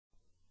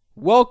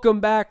Welcome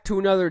back to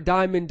another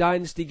Diamond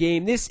Dynasty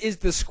game. This is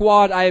the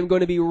squad I am going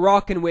to be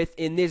rocking with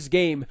in this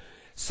game.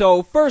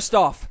 So first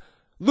off,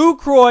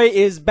 Lucroy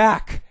is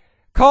back.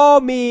 Call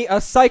me a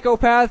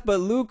psychopath, but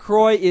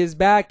Lucroy is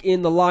back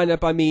in the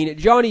lineup. I mean,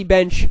 Johnny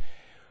Bench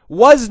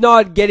was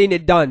not getting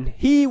it done.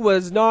 He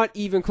was not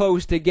even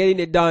close to getting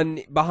it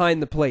done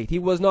behind the plate. He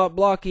was not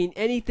blocking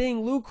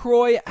anything.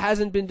 Lucroy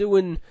hasn't been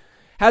doing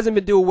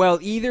well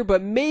either,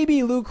 but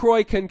maybe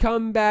Lucroy can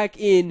come back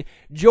in,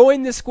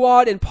 join the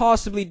squad, and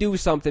possibly do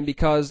something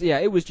because, yeah,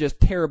 it was just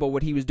terrible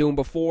what he was doing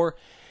before.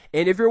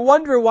 And if you're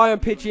wondering why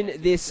I'm pitching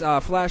this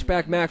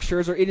flashback Max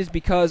Scherzer, it is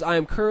because I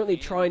am currently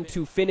trying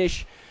to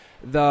finish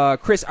the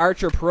Chris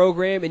Archer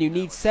program, and you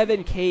need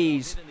 7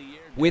 Ks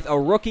with a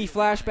rookie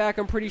flashback,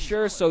 I'm pretty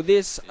sure. So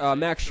this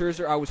Max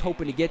Scherzer, I was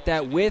hoping to get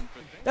that with.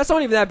 That's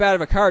not even that bad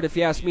of a card if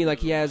you ask me. Like,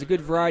 he has a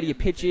good variety of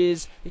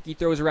pitches. I think he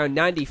throws around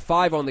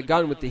 95 on the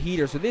gun with the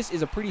heater. So this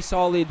is a pretty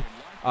solid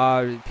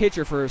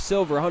pitcher for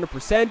Silver,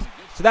 100%.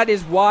 So that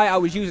is why I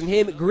was using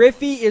him.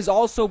 Griffey is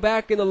also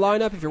back in the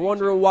lineup. If you're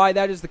wondering why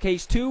that is the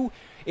case too,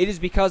 it is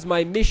because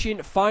my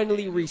mission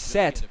finally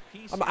reset.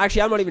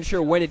 Actually, I'm not even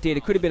sure when it did.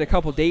 It could have been a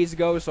couple days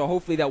ago, so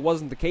hopefully that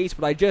wasn't the case.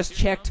 But I just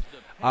checked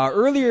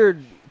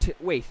earlier.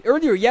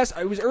 Yes,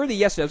 it was early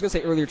yesterday. I was going to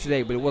say earlier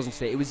today, but it wasn't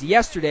today. It was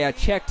yesterday I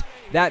checked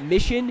that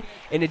mission,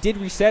 and it did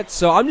reset.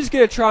 So I'm just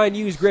going to try and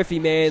use Griffey,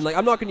 man. Like,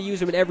 I'm not going to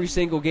use him in every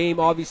single game,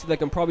 obviously.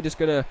 Like, I'm probably just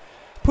going to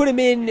put him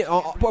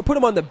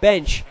on the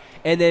bench,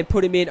 and then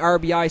put him in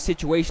RBI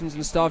situations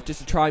and stuff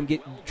just to try and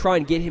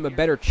get him a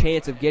better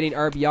chance of getting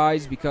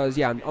RBIs because,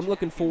 yeah, I'm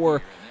looking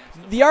for...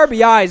 The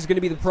RBI is going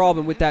to be the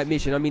problem with that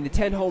mission. I mean, the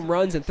 10 home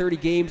runs in 30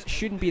 games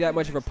shouldn't be that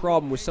much of a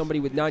problem with somebody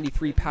with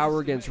 93 power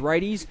against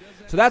righties.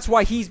 So that's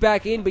why he's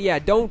back in. But yeah,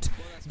 don't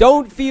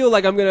feel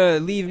like I'm going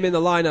to leave him in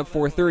the lineup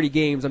for 30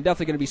 games. I'm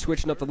definitely going to be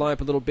switching up the lineup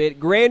a little bit.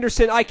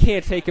 Granderson, I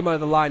can't take him out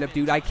of the lineup,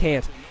 dude. I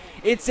can't.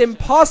 It's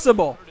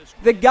impossible.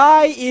 The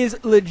guy is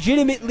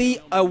legitimately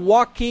a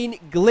walking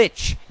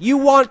glitch. You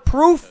want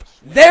proof?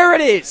 There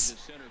it is.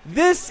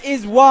 This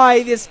is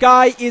why this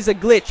guy is a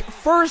glitch.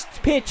 First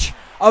pitch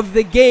of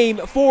the game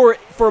for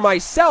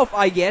myself,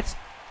 I get,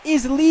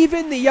 is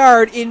leaving the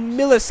yard in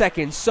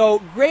milliseconds. So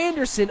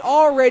Granderson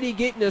already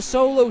getting a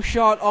solo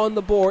shot on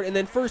the board, and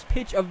then first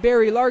pitch of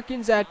Barry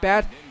Larkin's at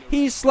bat,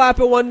 he's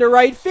slapping one to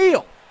right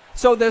field.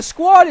 So the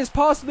squad is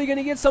possibly going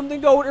to get something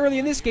going early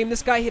in this game.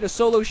 This guy hit a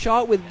solo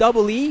shot with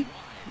double E.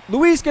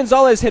 Luis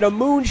Gonzalez hit a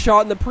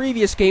moonshot in the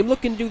previous game,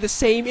 looking to do the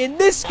same in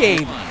this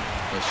game.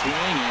 The swing,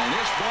 and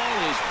this ball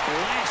is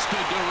blasted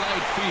to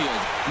right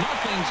field.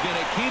 Nothing's going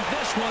to keep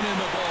this one in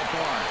the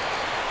ballpark.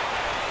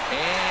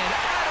 And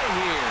out of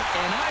here,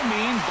 and I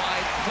mean by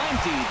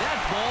plenty. That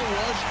ball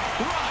was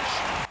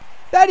crushed.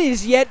 That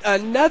is yet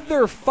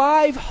another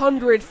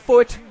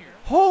 500-foot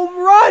home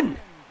run.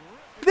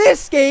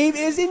 This game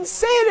is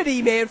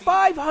insanity, man.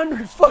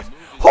 500-foot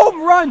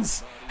home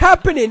runs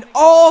happening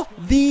all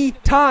the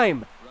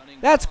time.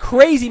 That's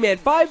crazy, man.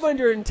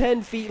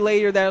 510 feet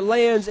later, that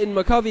lands in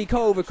McCovey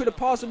Cove. It could have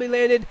possibly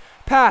landed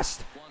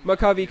past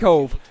McCovey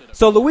Cove.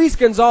 So Luis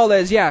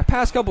Gonzalez, yeah,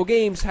 past couple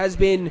games has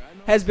been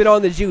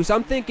on the juice.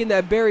 I'm thinking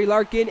that Barry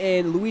Larkin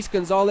and Luis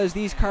Gonzalez,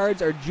 these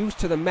cards are juiced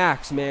to the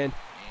max, man.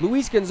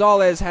 Luis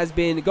Gonzalez has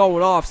been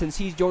going off since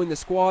he's joined the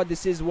squad.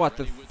 This is, what,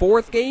 the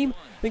 4th game?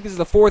 I think this is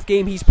the 4th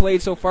game he's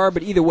played so far,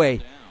 but either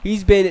way,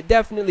 he's been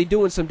definitely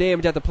doing some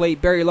damage at the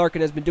plate. Barry Larkin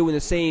has been doing the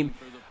same.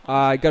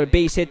 Got a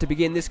base hit to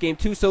begin this game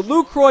too. So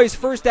Lucroy's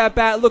first at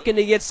bat, looking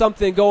to get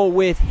something going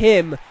with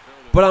him.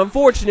 But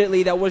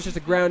unfortunately, that was just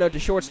a ground out to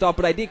shortstop.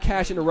 But I did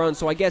cash in a run,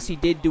 so I guess he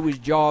did do his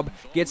job.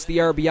 Gets the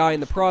RBI in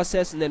the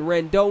process. And then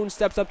Rendon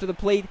steps up to the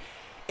plate.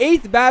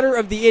 8th batter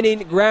of the inning,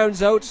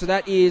 grounds out. So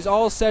that is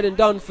all said and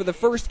done for the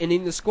first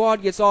inning. The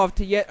squad gets off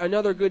to yet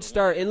another good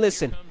start. And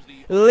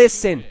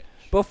listen,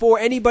 before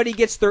anybody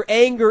gets their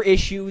anger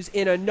issues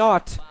in a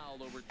knot.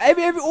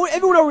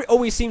 Everyone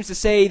always seems to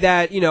say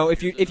that, you know,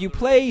 if you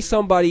play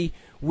somebody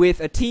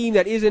with a team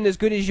that isn't as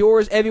good as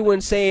yours,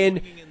 everyone's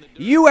saying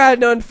you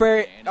had an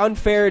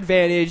unfair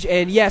advantage.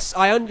 And yes,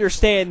 I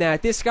understand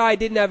that this guy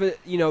didn't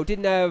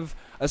have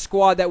a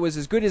squad that was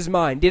as good as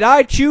mine. Did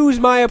I choose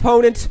my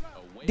opponent?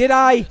 Did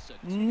I?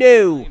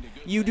 No.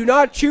 You do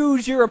not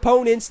choose your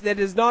opponents. That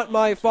is not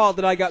my fault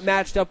that I got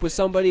matched up with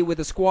somebody with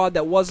a squad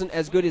that wasn't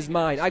as good as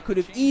mine. I could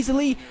have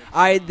easily.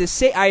 I had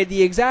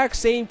the exact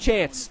same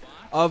chance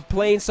of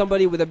playing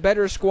somebody with a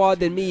better squad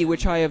than me,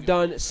 which I have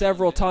done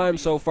several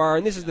times so far.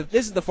 And this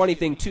is the funny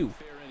thing too,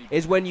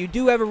 is when you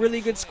do have a really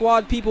good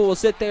squad, people will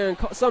sit there and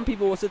some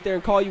people will sit there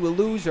and call you a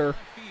loser.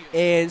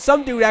 And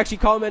some dude actually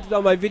commented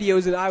on my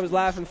videos, and I was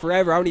laughing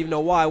forever. I don't even know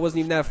why. It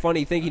wasn't even that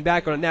funny thinking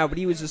back on it now, but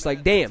he was just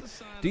like, "Damn,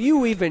 do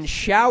you even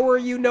shower?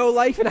 You know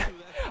life?" And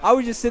I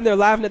was just sitting there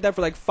laughing at that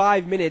for like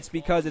 5 minutes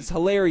because it's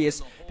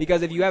hilarious.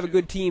 Because if you have a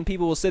good team,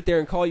 people will sit there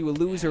and call you a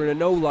loser and a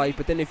no-life.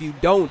 But then if you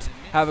don't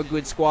have a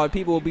good squad,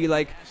 people will be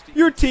like,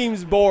 "Your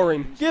team's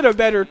boring. Get a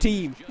better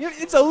team."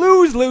 It's a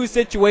lose-lose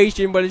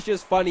situation, but it's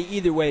just funny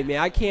either way,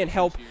 man. I can't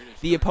help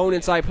the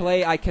opponents I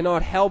play. I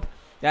cannot help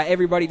that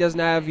everybody doesn't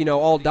have, you know,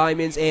 all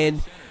diamonds.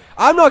 And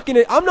I'm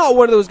not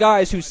one of those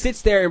guys who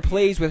sits there and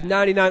plays with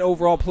 99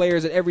 overall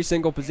players at every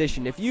single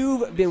position. If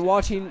you've been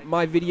watching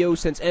my videos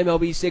since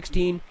MLB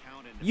 16,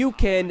 you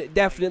can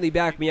definitely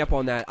back me up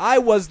on that. I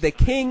was the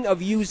king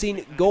of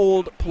using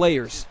gold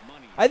players.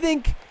 I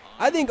think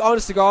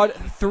honest to God,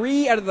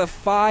 three out of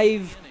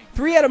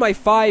my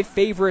 5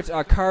 favorite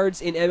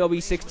cards in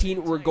MLB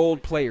 16 were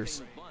gold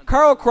players.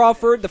 Carl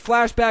Crawford, the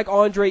flashback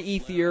Andre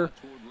Ethier,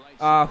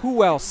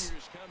 who else?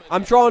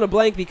 I'm drawing a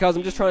blank because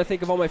I'm just trying to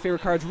think of all my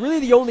favorite cards. Really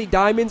the only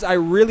diamonds I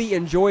really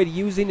enjoyed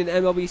using in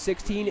MLB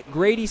 16,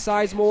 Grady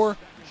Sizemore,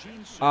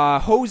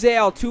 Jose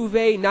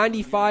Altuve,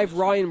 95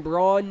 Ryan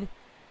Braun.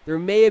 There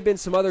may have been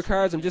some other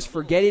cards I'm just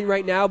forgetting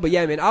right now, but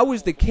yeah, man, I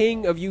was the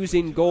king of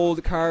using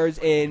gold cards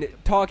and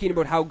talking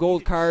about how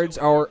gold cards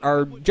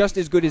are just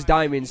as good as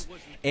diamonds.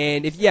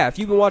 And if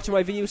you've been watching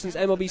my videos since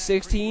MLB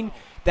 16,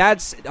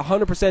 that's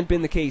 100%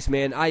 been the case,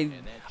 man.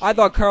 I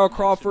thought Carl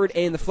Crawford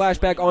and the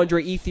flashback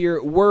Andre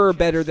Ethier were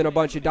better than a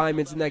bunch of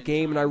diamonds in that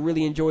game, and I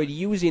really enjoyed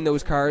using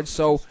those cards.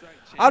 So,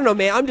 I don't know,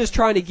 man. I'm just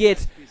trying to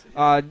get,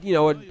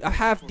 a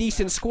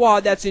half-decent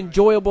squad that's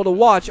enjoyable to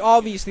watch.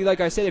 Obviously, like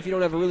I said, if you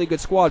don't have a really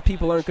good squad,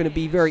 people aren't going to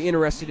be very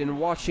interested in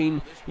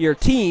watching your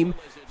team.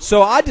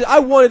 So I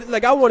want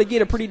to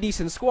get a pretty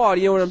decent squad.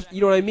 You know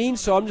what I mean?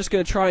 So I'm just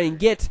going to try and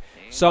get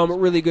some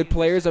really good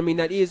players. I mean,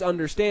 that is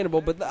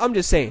understandable, but I'm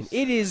just saying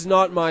it's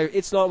not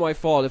my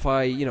fault if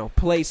I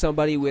play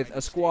somebody with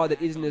a squad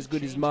that isn't as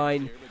good as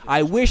mine.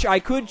 I wish I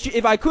could.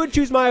 If I could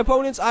choose my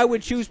opponents, I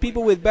would choose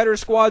people with better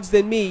squads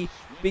than me,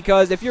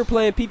 because if you're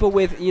playing people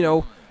with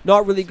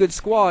not really good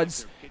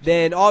squads,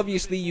 then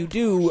obviously you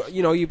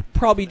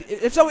probably,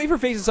 if you're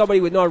facing somebody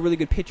with not a really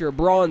good pitcher, a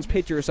bronze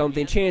pitcher or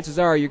something, chances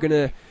are you're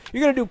gonna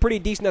do pretty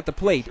decent at the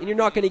plate, and you're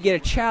not gonna get a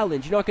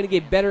challenge. You're not gonna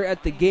get better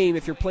at the game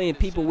if you're playing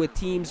people with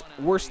teams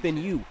worse than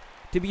you.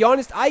 To be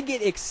honest, I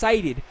get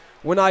excited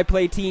when I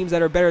play teams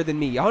that are better than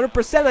me.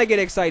 100% I get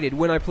excited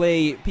when I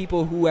play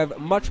people who have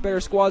much better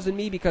squads than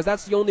me, because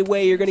that's the only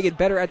way you're gonna get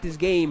better at this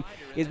game,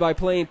 is by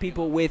playing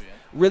people with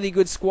really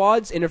good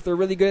squads, and if they're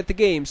really good at the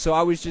game. So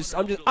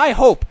I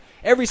hope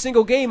every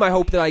single game, I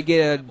hope that I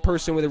get a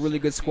person with a really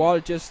good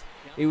squad.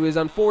 It was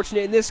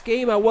unfortunate in this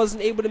game I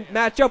wasn't able to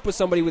match up with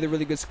somebody with a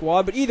really good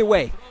squad, but either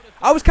way,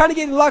 I was kind of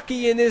getting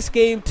lucky in this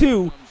game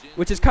too,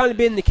 which has kind of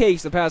been the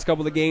case the past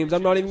couple of games.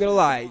 I'm not even gonna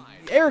lie.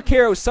 Eric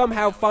Caro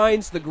somehow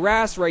finds the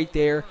grass right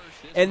there,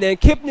 and then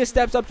Kipnis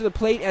steps up to the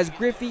plate as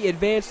Griffey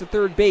advanced to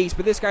third base,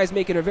 but this guy's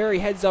making a very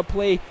heads-up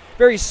play,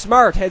 very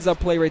smart heads-up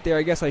play right there,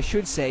 I guess I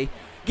should say.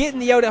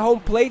 Getting the out at home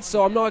plate,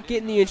 so I'm not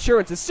getting the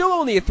insurance. It's still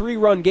only a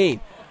 3-run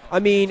game. I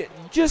mean,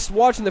 just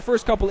watching the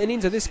first couple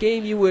innings of this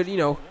game, you would,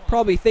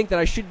 probably think that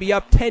I should be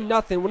up 10-0.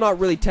 Well, not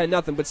really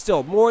 10-0, but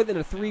still, more than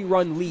a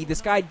 3-run lead.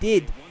 This guy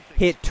did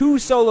hit 2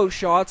 solo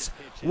shots,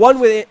 one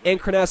with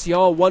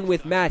Encarnacion, one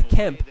with Matt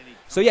Kemp.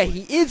 So, yeah,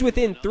 he is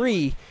within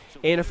 3.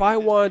 And if I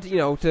want,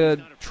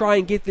 to try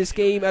and get this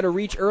game out of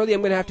reach early, I'm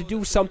going to have to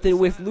do something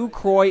with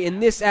Lucroy in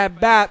this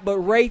at-bat. But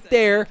right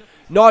there,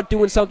 not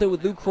doing something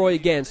with Lucroy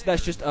again. So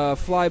that's just a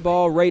fly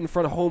ball right in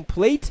front of home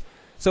plate.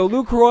 So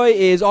Lucroy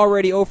is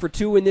already 0 for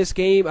 2 in this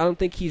game. I don't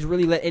think he's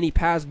really let any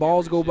pass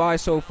balls go by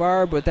so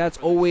far, but that's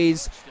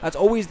always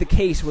the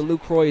case when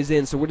Lucroy is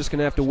in. So we're just going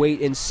to have to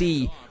wait and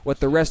see what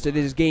the rest of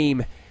this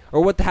game,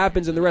 or what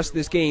happens in the rest of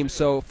this game.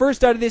 So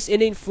first out of this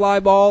inning, fly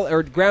ball,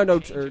 or ground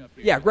out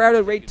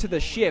right to the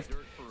shift.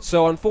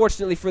 So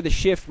unfortunately for the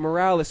shift,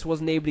 Morales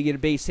wasn't able to get a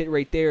base hit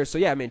right there. So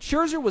yeah, man,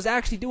 Scherzer was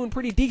actually doing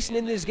pretty decent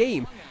in this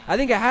game. I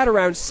think I had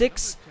around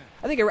 6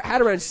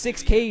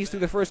 Ks through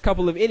the first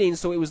couple of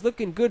innings, so it was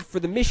looking good for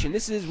the mission.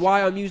 This is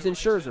why I'm using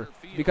Scherzer,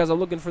 because I'm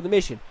looking for the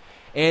mission.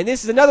 And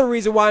this is another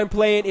reason why I'm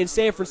playing in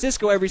San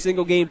Francisco every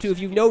single game, too. If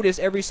you've noticed,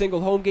 every single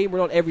home game,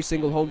 well, not every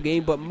single home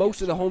game, but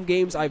most of the home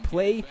games I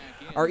play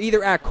are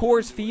either at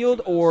Coors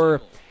Field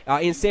or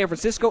in San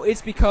Francisco.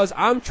 It's because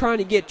I'm trying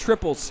to get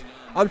triples.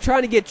 I'm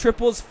trying to get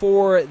triples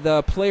for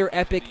the player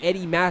epic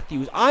Eddie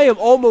Matthews. I am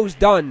almost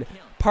done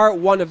part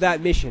 1 of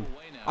that mission.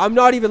 I'm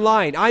not even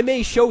lying. I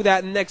may show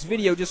that in the next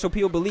video just so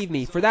people believe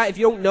me. For that, if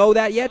you don't know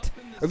that yet,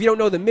 or if you don't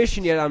know the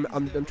mission yet, I'm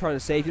trying to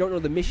say, if you don't know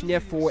the mission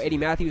yet for Eddie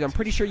Matthews, I'm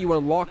pretty sure you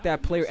unlock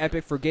that player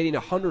epic for getting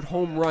 100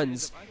 home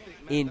runs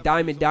in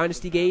Diamond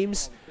Dynasty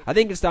games. I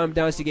think it's Diamond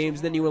Dynasty games,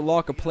 and then you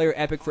unlock a player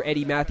epic for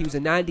Eddie Matthews, a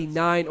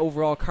 99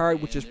 overall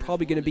card, which is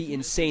probably going to be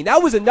insane.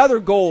 That was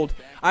another gold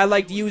I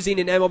liked using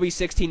in MLB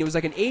 16. It was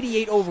like an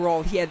 88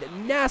 overall. He had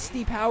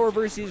nasty power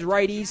versus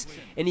righties,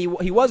 and he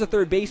was a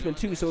third baseman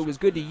too, so it was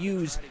good to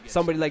use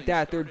somebody like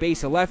that, third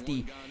base, a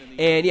lefty.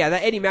 And yeah,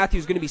 that Eddie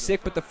Matthews is going to be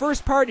sick, but the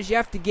first part is you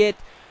have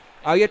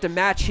to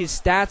match his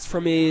stats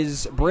from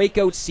his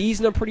breakout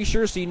season, I'm pretty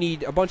sure, so you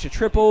need a bunch of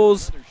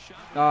triples,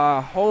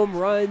 home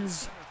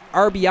runs,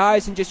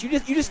 RBIs, and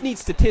you just need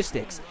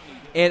statistics.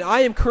 And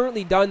I am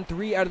currently done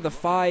 3 out of the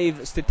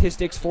 5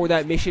 statistics for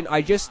that mission.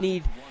 I just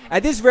need,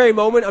 at this very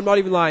moment, I'm not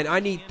even lying,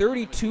 I need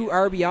 32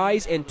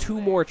 RBIs and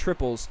 2 more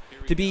triples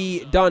to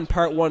be done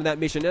part 1 of that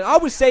mission. And I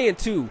was saying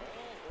too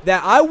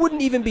that I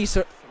wouldn't even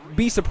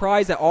be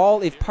surprised at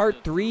all if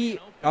part 3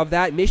 of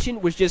that mission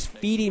was just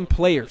feeding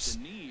players.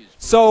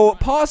 So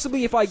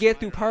possibly if I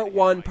get through part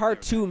 1,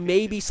 part 2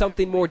 may be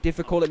something more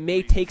difficult. It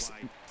may take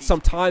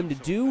some time to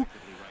do.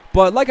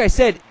 But like I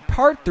said,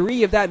 part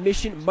 3 of that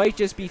mission might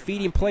just be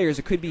feeding players.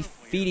 It could be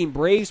feeding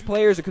Braves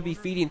players. It could be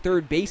feeding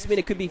third basemen.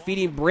 It could be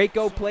feeding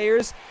breakout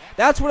players.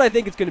 That's what I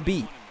think it's going to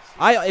be.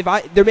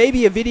 There may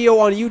be a video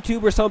on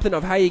YouTube or something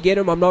of how you get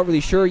them. I'm not really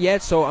sure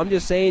yet. So I'm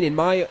just saying, in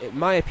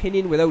my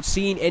opinion, without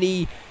seeing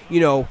any,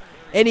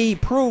 any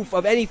proof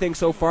of anything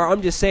so far,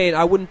 I'm just saying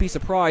I wouldn't be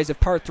surprised if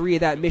part 3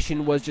 of that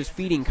mission was just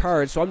feeding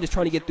cards. So I'm just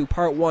trying to get through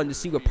part 1 to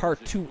see what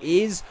part 2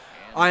 is.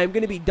 I am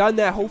going to be done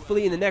that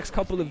hopefully in the next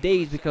couple of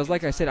days because,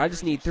 like I said, I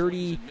just need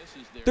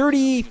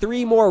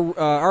 33 more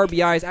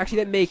RBIs.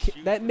 Actually,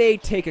 that may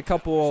take a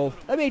couple.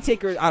 That may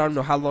take, I don't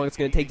know how long it's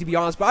going to take, to be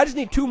honest. But I just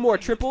need 2 more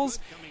triples.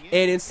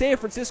 And in San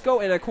Francisco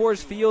and at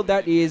Coors Field,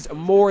 that is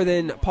more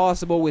than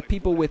possible with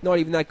people with not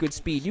even that good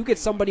speed. You get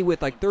somebody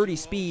with like 30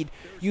 speed,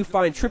 you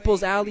find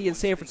triples alley in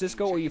San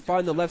Francisco, or you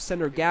find the left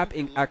center gap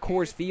at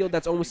Coors Field.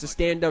 That's almost a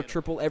standout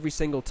triple every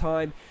single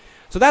time.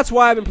 So that's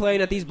why I've been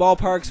playing at these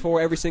ballparks for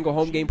every single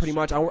home game pretty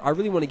much. I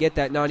really want to get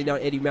that 99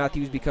 Eddie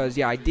Matthews because,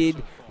 yeah, I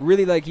did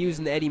really like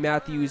using the Eddie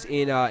Matthews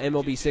in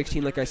MLB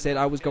 16. Like I said,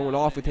 I was going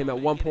off with him at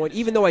one point.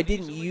 Even though I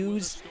didn't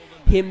use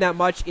him that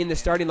much in the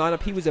starting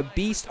lineup, he was a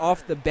beast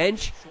off the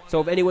bench.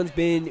 So if anyone's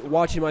been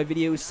watching my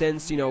videos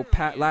since,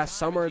 last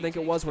summer, I think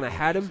it was, when I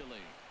had him,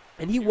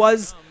 and he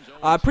was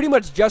pretty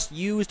much just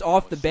used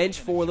off the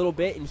bench for a little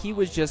bit, and he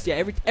was just,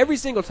 yeah, every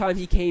single time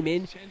he came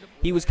in,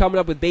 he was coming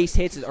up with base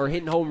hits or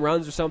hitting home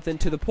runs or something,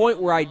 to the point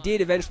where I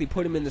did eventually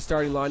put him in the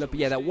starting lineup. But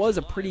yeah, that was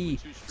a pretty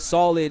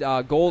solid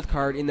gold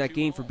card in that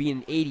game for being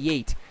an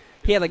 88.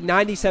 He had like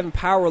 97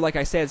 power, like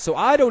I said, so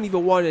I don't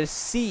even want to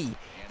see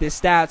the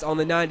stats on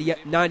the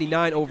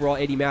 99 overall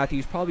Eddie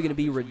Matthews. Probably going to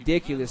be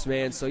ridiculous,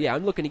 man. So yeah,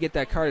 I'm looking to get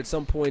that card at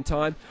some point in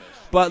time.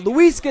 But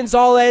Luis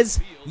Gonzalez,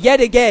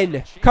 yet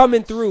again,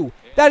 coming through.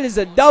 That is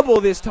a double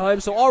this time,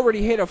 so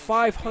already hit a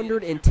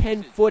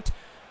 510-foot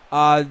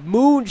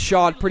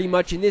moonshot pretty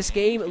much in this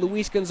game.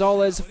 Luis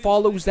Gonzalez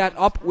follows that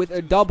up with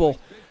a double.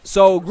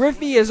 So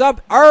Griffey is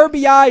up.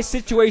 RBI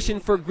situation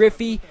for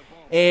Griffey.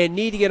 And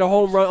need to get a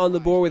home run on the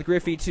board with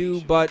Griffey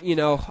too. But,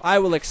 I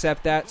will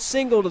accept that.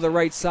 Single to the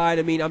right side.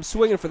 I mean, I'm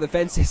swinging for the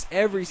fences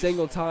every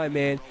single time,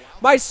 man.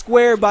 My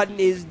square button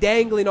is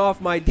dangling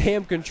off my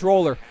damn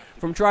controller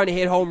from trying to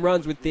hit home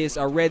runs with this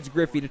Reds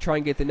Griffey to try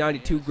and get the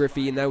 92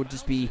 Griffey. And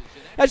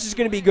that's just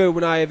going to be good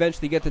when I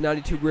eventually get the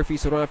 92 Griffey,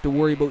 so I don't have to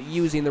worry about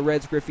using the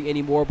Reds Griffey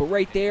anymore. But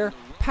right there,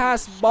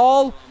 pass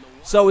ball.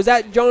 So is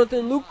that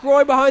Jonathan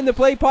Lucroy behind the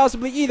plate?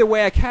 Possibly. Either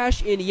way, I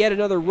cash in yet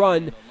another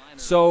run.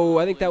 So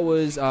I think that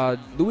was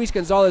Luis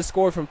Gonzalez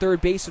scored from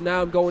third base. So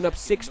now I'm going up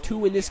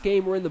 6-2 in this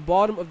game. We're in the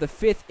bottom of the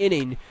 5th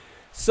inning.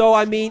 So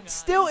I mean, it's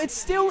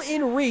still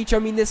in reach. I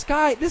mean, this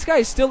guy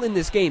is still in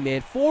this game,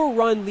 man.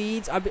 4-run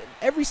leads.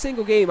 Every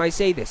single game I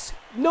say this.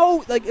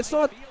 No, like it's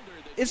not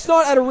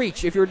out of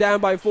reach if you're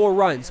down by 4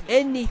 runs.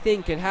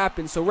 Anything can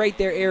happen. So right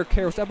there, Eric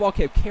Carroll, that ball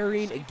kept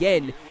carrying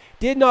again.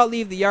 Did not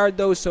leave the yard,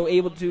 though, so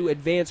able to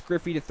advance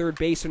Griffey to third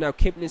base. So now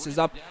Kipnis is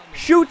up,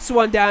 shoots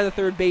one down the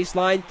third base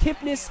line.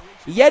 Kipnis,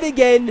 yet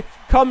again,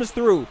 comes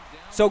through.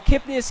 So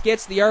Kipnis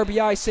gets the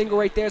RBI single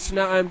right there. So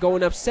now I'm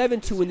going up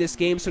 7-2 in this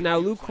game. So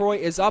now Lucroy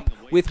is up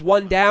with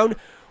 1 down.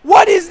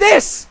 What is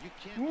this?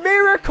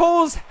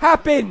 Miracles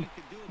happen.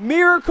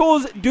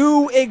 Miracles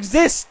do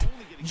exist.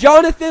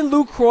 Jonathan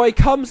Lucroy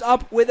comes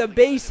up with a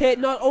base hit.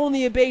 Not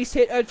only a base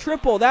hit, a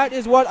triple. That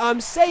is what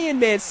I'm saying,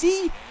 man.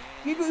 See?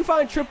 You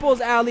find triples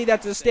alley,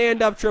 that's a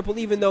stand-up triple,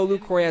 even though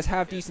Lucroy has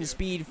half-decent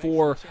speed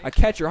for a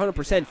catcher, 100%,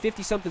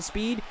 50-something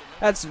speed.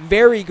 That's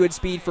very good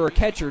speed for a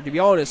catcher, to be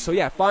honest. So,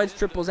 yeah, finds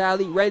triples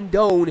alley.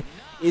 Rendon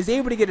is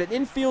able to get an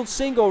infield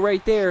single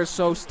right there,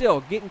 so still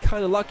getting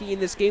kind of lucky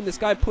in this game. This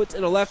guy puts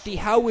in a lefty.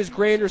 How is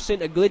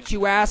Granderson a glitch,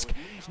 you ask?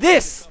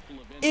 This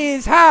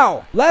is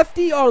how.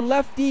 Lefty on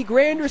lefty.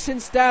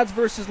 Granderson's stats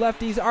versus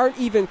lefties aren't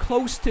even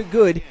close to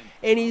good.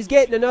 And he's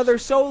getting another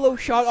solo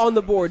shot on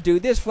the board,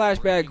 dude. This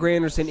flashback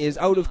Granderson is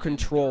out of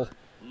control.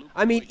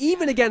 I mean,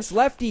 even against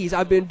lefties,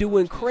 I've been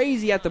doing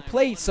crazy at the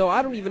plate, so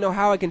I don't even know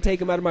how I can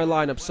take him out of my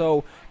lineup.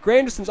 So,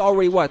 Granderson's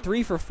already,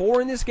 3 for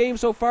 4 in this game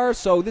so far?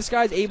 So, this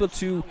guy's able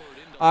to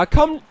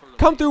come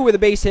through with a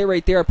base hit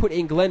right there. I put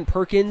in Glenn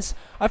Perkins.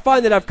 I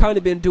find that I've kind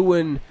of been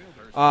doing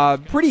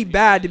pretty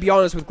bad, to be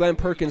honest, with Glenn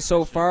Perkins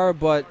so far.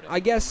 But I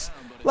guess,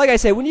 like I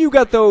said, when you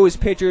got those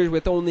pitchers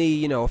with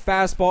only, a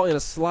fastball and a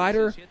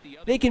slider,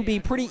 they can be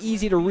pretty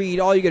easy to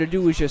read. All you got to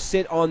do is just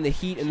sit on the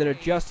heat and then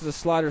adjust to the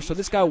slider. So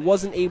this guy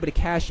wasn't able to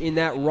cash in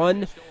that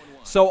run.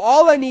 So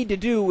all I need to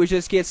do is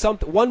just get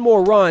one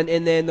more run,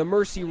 and then the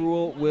mercy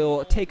rule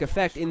will take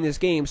effect in this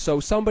game. So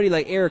somebody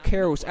like Eric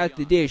Harris at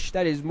the dish,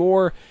 that is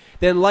more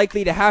than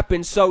likely to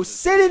happen. So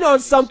sitting on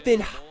something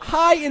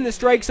high in the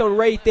strike zone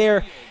right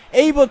there,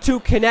 able to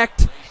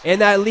connect,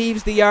 and that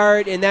leaves the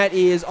yard, and that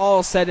is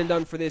all said and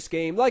done for this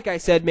game. Like I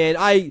said, man,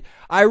 I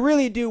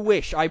really do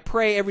wish, I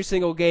pray every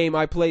single game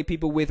I play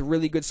people with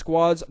really good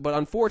squads, but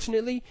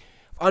unfortunately,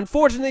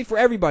 unfortunately for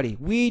everybody,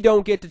 we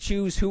don't get to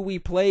choose who we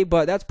play,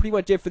 but that's pretty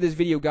much it for this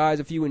video, guys.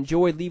 If you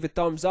enjoyed, leave a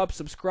thumbs up,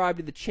 subscribe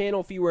to the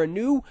channel if you are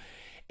new,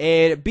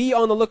 and be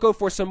on the lookout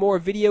for some more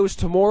videos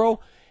tomorrow.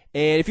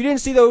 And if you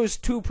didn't see those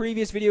 2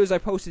 previous videos I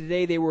posted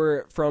today, they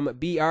were from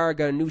BR. Got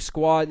a new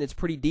squad, and it's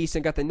pretty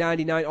decent. Got the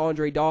 99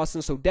 Andre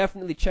Dawson, so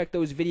definitely check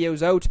those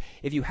videos out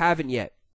if you haven't yet.